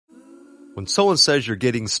When someone says you're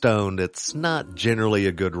getting stoned, it's not generally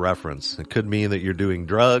a good reference. It could mean that you're doing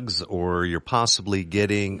drugs or you're possibly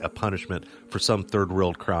getting a punishment for some third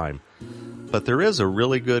world crime. But there is a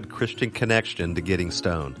really good Christian connection to getting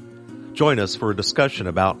stoned. Join us for a discussion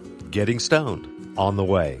about getting stoned on the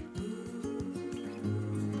way.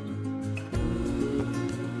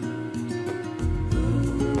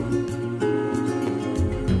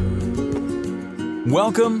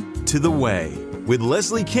 Welcome to The Way with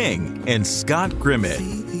Leslie King and Scott Grimmett.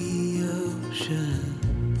 See the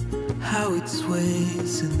ocean, how it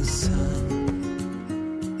sways in the sun.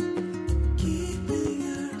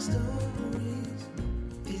 Keeping our stories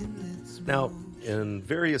in its Now, in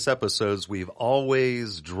various episodes, we've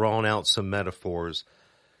always drawn out some metaphors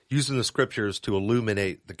using the scriptures to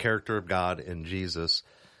illuminate the character of God and Jesus.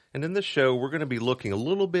 And in this show, we're going to be looking a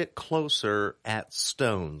little bit closer at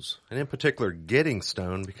stones, and in particular, getting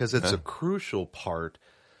stoned, because it's a crucial part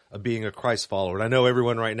of being a Christ follower. And I know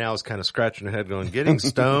everyone right now is kind of scratching their head going, getting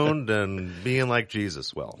stoned and being like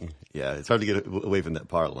Jesus. Well, yeah, it's hard to get away from that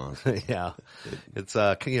parlance. yeah, it's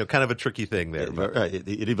kind of a tricky thing there. But, Right,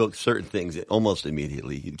 it evokes certain things almost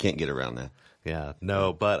immediately. You can't get around that. yeah,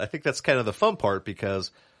 no, but I think that's kind of the fun part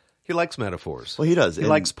because he likes metaphors. Well, he does. He And-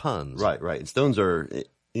 likes puns. Right. And stones are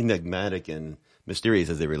enigmatic and mysterious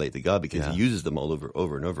as they relate to God because Yeah. he uses them all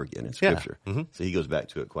over and over again in Scripture. Mhm. So he goes back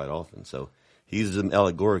to it quite often. So he uses them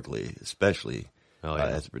allegorically, especially Oh, yeah.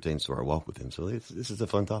 as it pertains to our walk with him. So this is a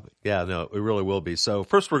fun topic. Yeah, no, it really will be. So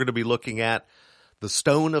first we're going to be looking at the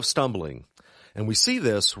stone of stumbling. And we see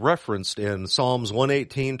this referenced in Psalms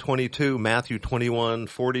 118, 22, Matthew 21,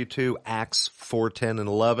 42, Acts 4:10 and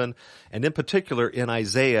 11, and in particular in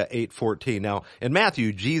Isaiah 8:14. Now, in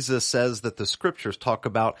Matthew, Jesus says that the scriptures talk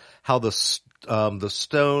about how the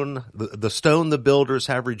stone the builders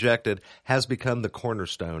have rejected has become the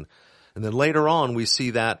cornerstone. And then later on, we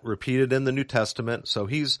see that repeated in the New Testament. So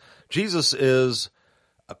Jesus is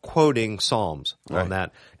quoting Psalms on Right.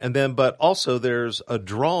 that. And then, but also there's a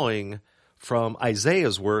drawing from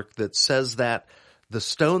Isaiah's work that says that the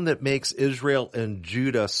stone that makes Israel and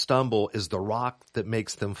Judah stumble is the rock that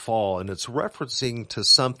makes them fall. And it's referencing to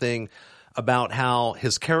something about how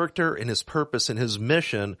his character and his purpose and his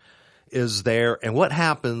mission is there. And what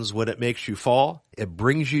happens when it makes you fall? It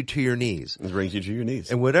brings you to your knees. It brings you to your knees.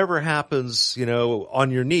 And whatever happens,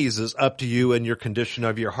 on your knees is up to you and your condition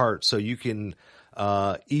of your heart. So you can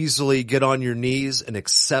easily get on your knees and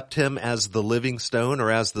accept him as the living stone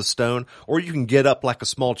or as the stone, or you can get up like a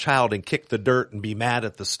small child and kick the dirt and be mad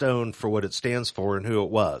at the stone for what it stands for and who it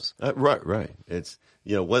was. Right. It's,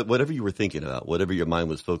 whatever you were thinking about, whatever your mind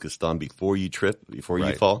was focused on before you trip, before you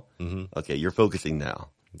Right. fall. Mm-hmm. Okay, you're focusing now.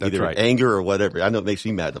 That's Either right. anger or whatever. I know it makes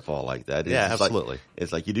me mad to fall like that. Yeah, It's like- absolutely.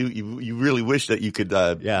 It's like you really wish that you could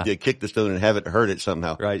Yeah. kick the stone and have it hurt it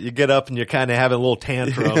somehow. Right. You get up and you're kind of having a little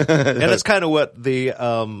tantrum. And it's kind of what the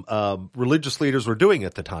religious leaders were doing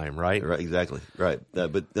at the time, right? Right, exactly. Right.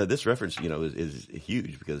 But this reference, is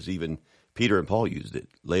huge because even Peter and Paul used it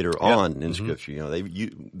later on in Scripture.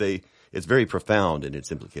 It's very profound in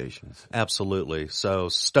its implications. Absolutely. So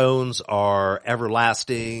stones are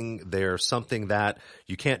everlasting. They're something that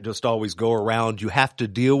you can't just always go around. You have to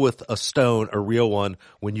deal with a stone, a real one,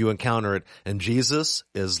 when you encounter it. And Jesus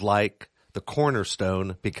is like the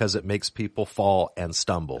cornerstone because it makes people fall and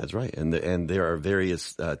stumble. That's right, and there are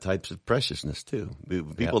various types of preciousness too.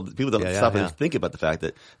 People don't Yeah, stop yeah. and think about the fact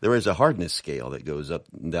that there is a hardness scale that goes up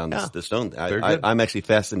and down Yeah. the stone. Very good. I'm actually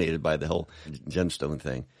fascinated by the whole gemstone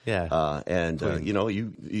thing. Yeah.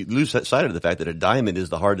 You lose sight of the fact that a diamond is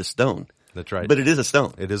the hardest stone. That's right. But it is a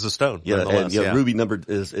stone. It is a stone. Yeah, and nonetheless, yeah. ruby number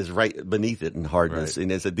is right beneath it in hardness, Right.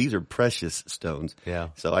 and it's these are precious stones. Yeah.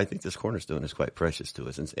 So I think this cornerstone is quite precious to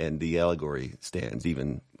us, and the allegory stands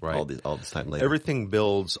even Right. all this time later. Everything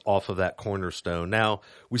builds off of that cornerstone. Now,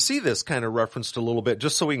 we see this kind of referenced a little bit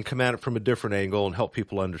just so we can come at it from a different angle and help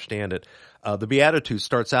people understand it. The Beatitude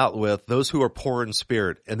starts out with those who are poor in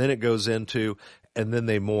spirit, and then it goes into, and then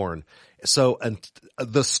they mourn. So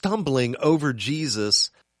the stumbling over Jesus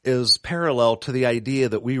is parallel to the idea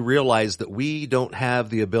that we realize that we don't have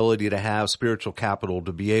the ability to have spiritual capital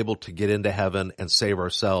to be able to get into heaven and save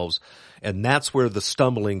ourselves. And that's where the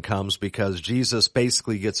stumbling comes because Jesus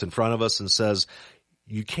basically gets in front of us and says,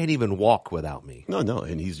 you can't even walk without me. No,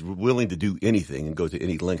 and he's willing to do anything and go to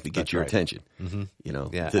any length to get That's your right. attention. Mm-hmm.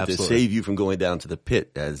 Yeah, to absolutely. save you from going down to the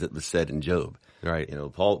pit, as it was said in Job. Right.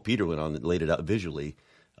 Peter went on and laid it out visually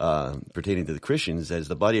pertaining to the Christians as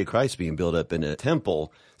the body of Christ being built up in a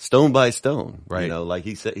temple, stone by stone. Right. You know, like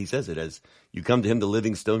he says it as you come to him, the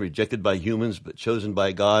living stone, rejected by humans, but chosen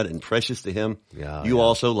by God and precious to him. You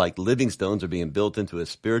also, like living stones, are being built into a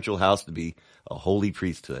spiritual house to be a holy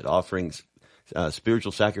priesthood, offering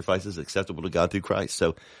spiritual sacrifices acceptable to God through Christ.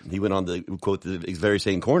 So he went on to quote the very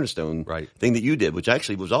same cornerstone thing that you did, which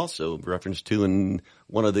actually was also referenced to in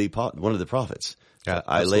one of the prophets. Yeah,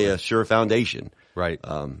 I lay a sure foundation. Right.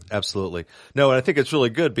 Absolutely. No, and I think it's really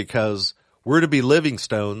good because we're to be living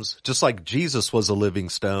stones, just like Jesus was a living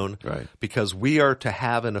stone. Right. Because we are to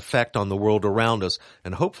have an effect on the world around us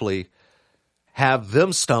and hopefully have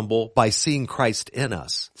them stumble by seeing Christ in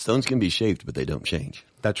us. Stones can be shaped, but they don't change.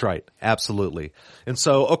 That's right. Absolutely. And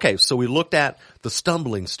so, okay, so we looked at the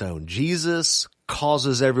stumbling stone. Jesus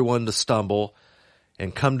causes everyone to stumble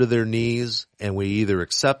and come to their knees, and we either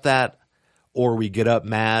accept that or we get up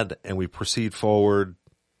mad and we proceed forward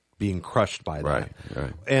being crushed by that.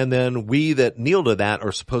 Right. And then we that kneel to that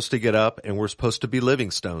are supposed to get up and we're supposed to be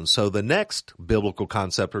living stones. So the next biblical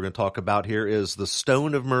concept we're going to talk about here is the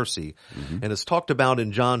stone of mercy. And it's talked about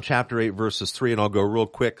in John chapter 8 verses 3, and I'll go real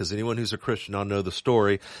quick because anyone who's a Christian, I'll know the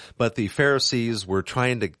story. But the Pharisees were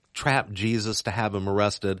trying to trap Jesus to have him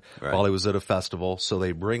arrested while he was at a festival. So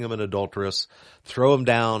they bring him an adulteress, throw her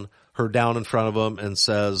down in front of him and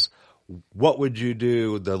says, what would you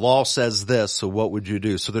do? The law says this, so what would you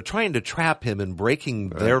do? So they're trying to trap him in breaking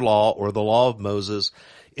their law or the law of Moses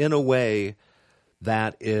in a way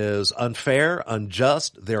that is unfair,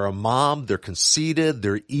 unjust. They're a mob. They're conceited.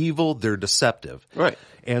 They're evil. They're deceptive. Right.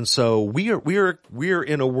 And so we are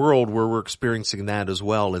in a world where we're experiencing that as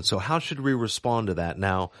well. And so how should we respond to that?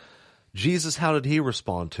 Now, Jesus, how did he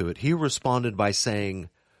respond to it? He responded by saying,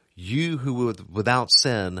 you who without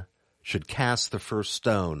sin should cast the first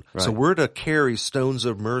stone. Right. So we're to carry stones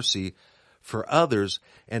of mercy for others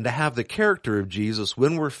and to have the character of Jesus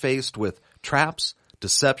when we're faced with traps,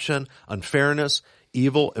 deception, unfairness,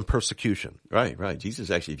 evil, and persecution. Right. Jesus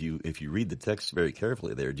actually, if you read the text very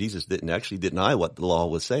carefully there, Jesus didn't actually deny what the law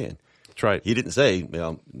was saying. That's right. He didn't say,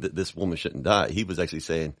 this woman shouldn't die. He was actually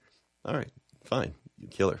saying, all right, fine, you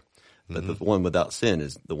kill her. But the one without sin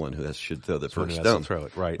is the one who should throw the first stone. Throw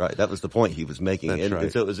it, right. Right. That was the point he was making. That's right.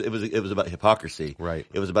 And so it was about hypocrisy. Right.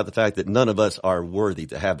 It was about the fact that none of us are worthy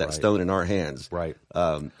to have that stone in our hands. Right.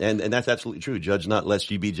 And that's absolutely true. Judge not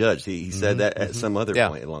lest you be judged. He said that at some other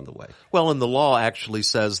point along the way. Well, and the law actually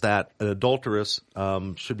says that an adulteress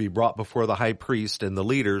should be brought before the high priest and the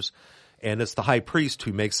leaders, and it's the high priest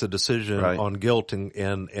who makes the decision on guilt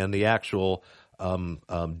and the actual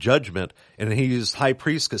judgment, and he's high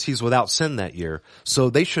priest because he's without sin that year. So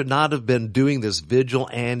they should not have been doing this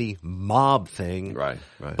vigilante mob thing. Right.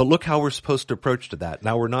 But look how we're supposed to approach to that.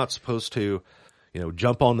 Now we're not supposed to,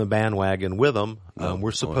 jump on the bandwagon with them.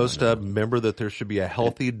 We're supposed to remember that there should be a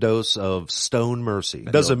healthy dose of stone mercy.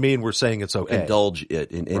 Doesn't mean we're saying it's okay. Indulge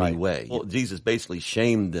it in any way. Well, Jesus basically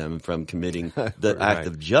shamed them from committing the act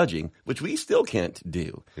of judging, which we still can't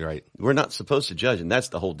do. Right. We're not supposed to judge, and that's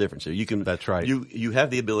the whole difference. So you can. That's right. You have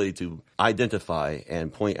the ability to identify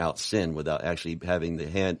and point out sin without actually having the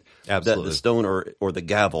hand, the stone or the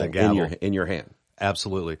gavel, in your hand.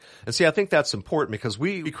 Absolutely. And see, I think that's important because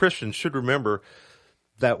we Christians should remember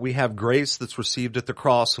that we have grace that's received at the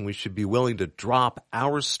cross, and we should be willing to drop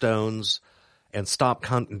our stones and stop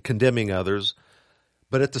condemning others.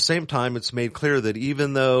 But at the same time, it's made clear that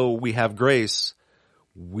even though we have grace,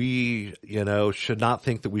 we, should not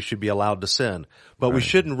think that we should be allowed to sin. But we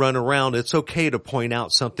shouldn't run around. It's okay to point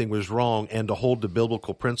out something was wrong and to hold to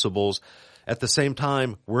biblical principles. At the same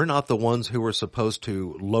time, we're not the ones who are supposed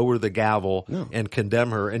to lower the gavel and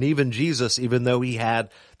condemn her. And even Jesus, even though he had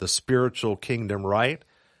the spiritual kingdom right,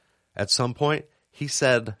 at some point, he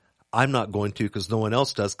said, I'm not going to because no one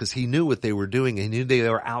else does, because he knew what they were doing. And he knew they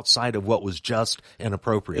were outside of what was just and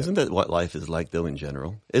appropriate. Isn't that what life is like, though, in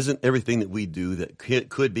general? Isn't everything that we do that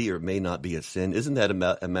could be or may not be a sin, isn't that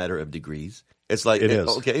a matter of degrees? It's like, it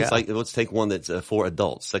is. Okay, it's like, let's take one that's for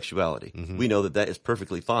adults, sexuality. We know that is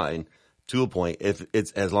perfectly fine to a point if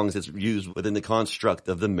it's as long as it's used within the construct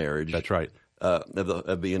of the marriage. That's right.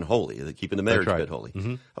 Of being holy, keeping the marriage bed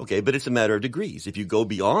holy. Okay, but it's a matter of degrees. If you go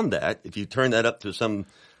beyond that, if you turn that up to some,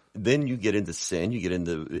 then you get into sin. You get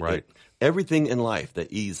into everything in life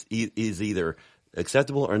that is either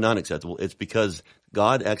acceptable or non-acceptable. It's because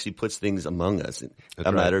God actually puts things among us in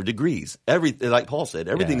a matter of degrees. Like Paul said,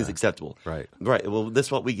 everything is acceptable. Right. Well,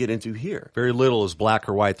 that's what we get into here. Very little is black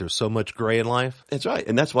or white. There's so much gray in life. That's right,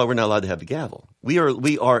 and that's why we're not allowed to have the gavel. We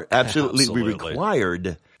are absolutely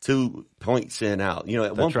required to point sin out. You know,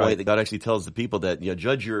 at one point, God actually tells the people that, you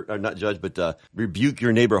know, rebuke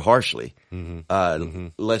your neighbor harshly,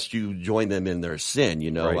 lest you join them in their sin. You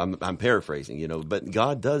know, I'm paraphrasing, you know, but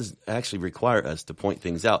God does actually require us to point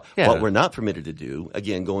things out. Yeah. What we're not permitted to do,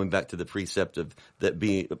 again, going back to the precept of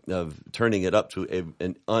turning it up to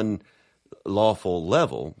an unlawful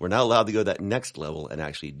level, we're not allowed to go to that next level and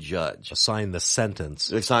actually judge. Assign the sentence.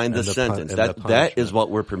 That is what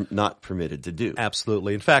we're not permitted to do.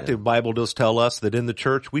 Absolutely. In fact, the Bible does tell us that in the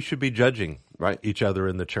church, we should be judging each other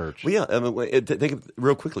in the church. Well, yeah. I mean,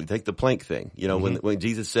 real quickly, take the plank thing. You know, when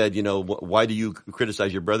Jesus said, you know, why do you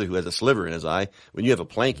criticize your brother who has a sliver in his eye when you have a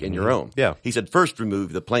plank in your own? Yeah. He said, first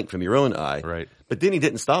remove the plank from your own eye. Right. But then he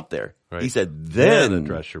didn't stop there. Right. He said, then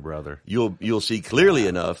address your brother. You'll see clearly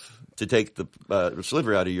enough to take the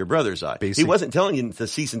sliver out of your brother's eye. He wasn't telling you to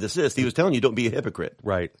cease and desist. He was telling you don't be a hypocrite.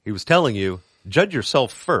 Right. He was telling you, judge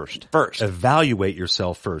yourself first. Evaluate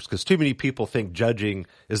yourself first. Because too many people think judging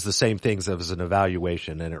is the same thing as an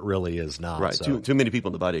evaluation, and it really is not. Right. So. Too many people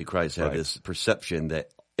in the body of Christ have this perception that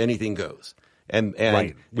anything goes. Which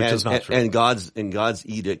is not true. And God's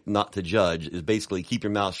edict not to judge is basically keep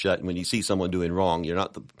your mouth shut, and when you see someone doing wrong, you're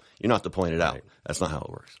not to point it out. Right. That's not how it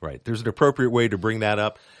works. Right. There's an appropriate way to bring that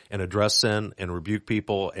up and address sin and rebuke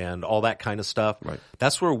people and all that kind of stuff. Right.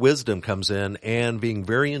 That's where wisdom comes in, and being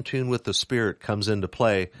very in tune with the Spirit comes into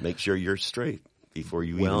play. Make sure you're straight before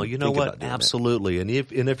you Well, you know what? Absolutely. And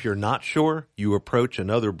if you're not sure, you approach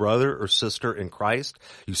another brother or sister in Christ.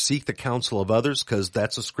 You seek the counsel of others, because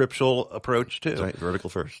that's a scriptural approach too. That's right. Vertical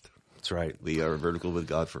first. That's right. We are vertical with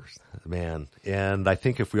God first. Man. And I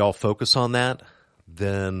think if we all focus on that,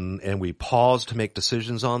 and we pause to make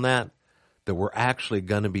decisions on that we're actually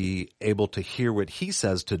going to be able to hear what he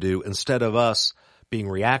says to do, instead of us being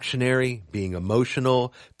reactionary, being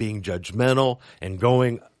emotional, being judgmental, and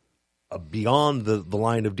going beyond the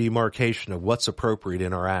line of demarcation of what's appropriate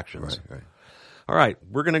in our actions. Right. All right,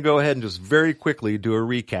 we're going to go ahead and just very quickly do a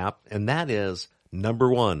recap, and that is, number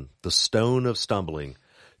 1, the stone of stumbling.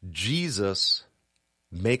 Jesus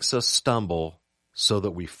makes us stumble so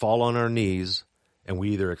that we fall on our knees and we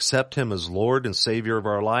either accept him as Lord and Savior of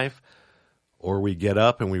our life, or we get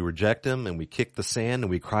up and we reject him and we kick the sand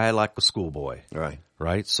and we cry like a schoolboy.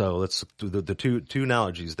 Right? So that's the two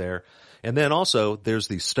analogies there. And then also there's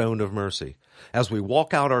the stone of mercy. As we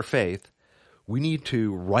walk out our faith, we need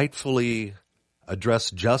to rightfully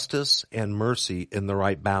address justice and mercy in the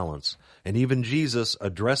right balance. And even Jesus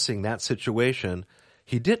addressing that situation,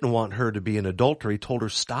 he didn't want her to be an adulterer. He told her,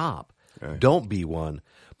 stop. Right. Don't be one.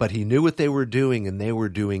 But he knew what they were doing, and they were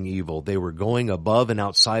doing evil. They were going above and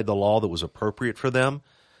outside the law that was appropriate for them,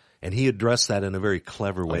 and he addressed that in a very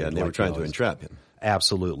clever way. And they were trying to entrap him.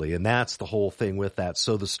 Absolutely, and that's the whole thing with that.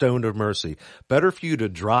 So the stone of mercy. Better for you to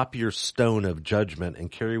drop your stone of judgment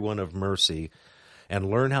and carry one of mercy, and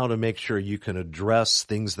learn how to make sure you can address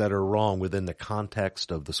things that are wrong within the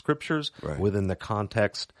context of the Scriptures, within the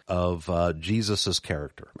context of Jesus'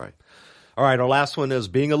 character. Right. All right, our last one is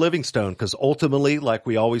being a living stone, because ultimately, like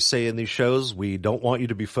we always say in these shows, we don't want you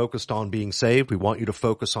to be focused on being saved. We want you to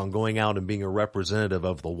focus on going out and being a representative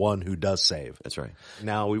of the one who does save. That's right.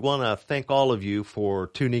 Now, we want to thank all of you for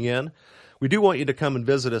tuning in. We do want you to come and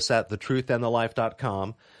visit us at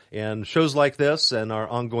thetruthandthelife.com. And shows like this and our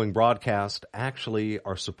ongoing broadcast actually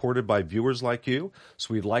are supported by viewers like you.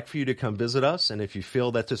 So we'd like for you to come visit us. And if you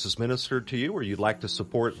feel that this is ministered to you, or you'd like to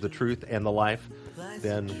support The Truth and the Life,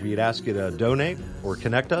 then we'd ask you to donate or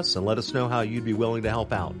connect us and let us know how you'd be willing to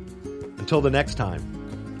help out. Until the next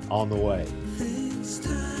time, on the way. Things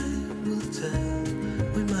time will tell,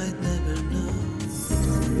 we might never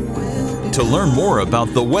know. To learn more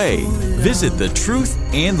about The Way, visit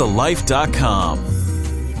thetruthandthelife.com.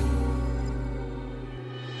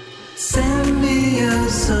 Send me your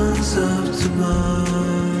songs of tomorrow.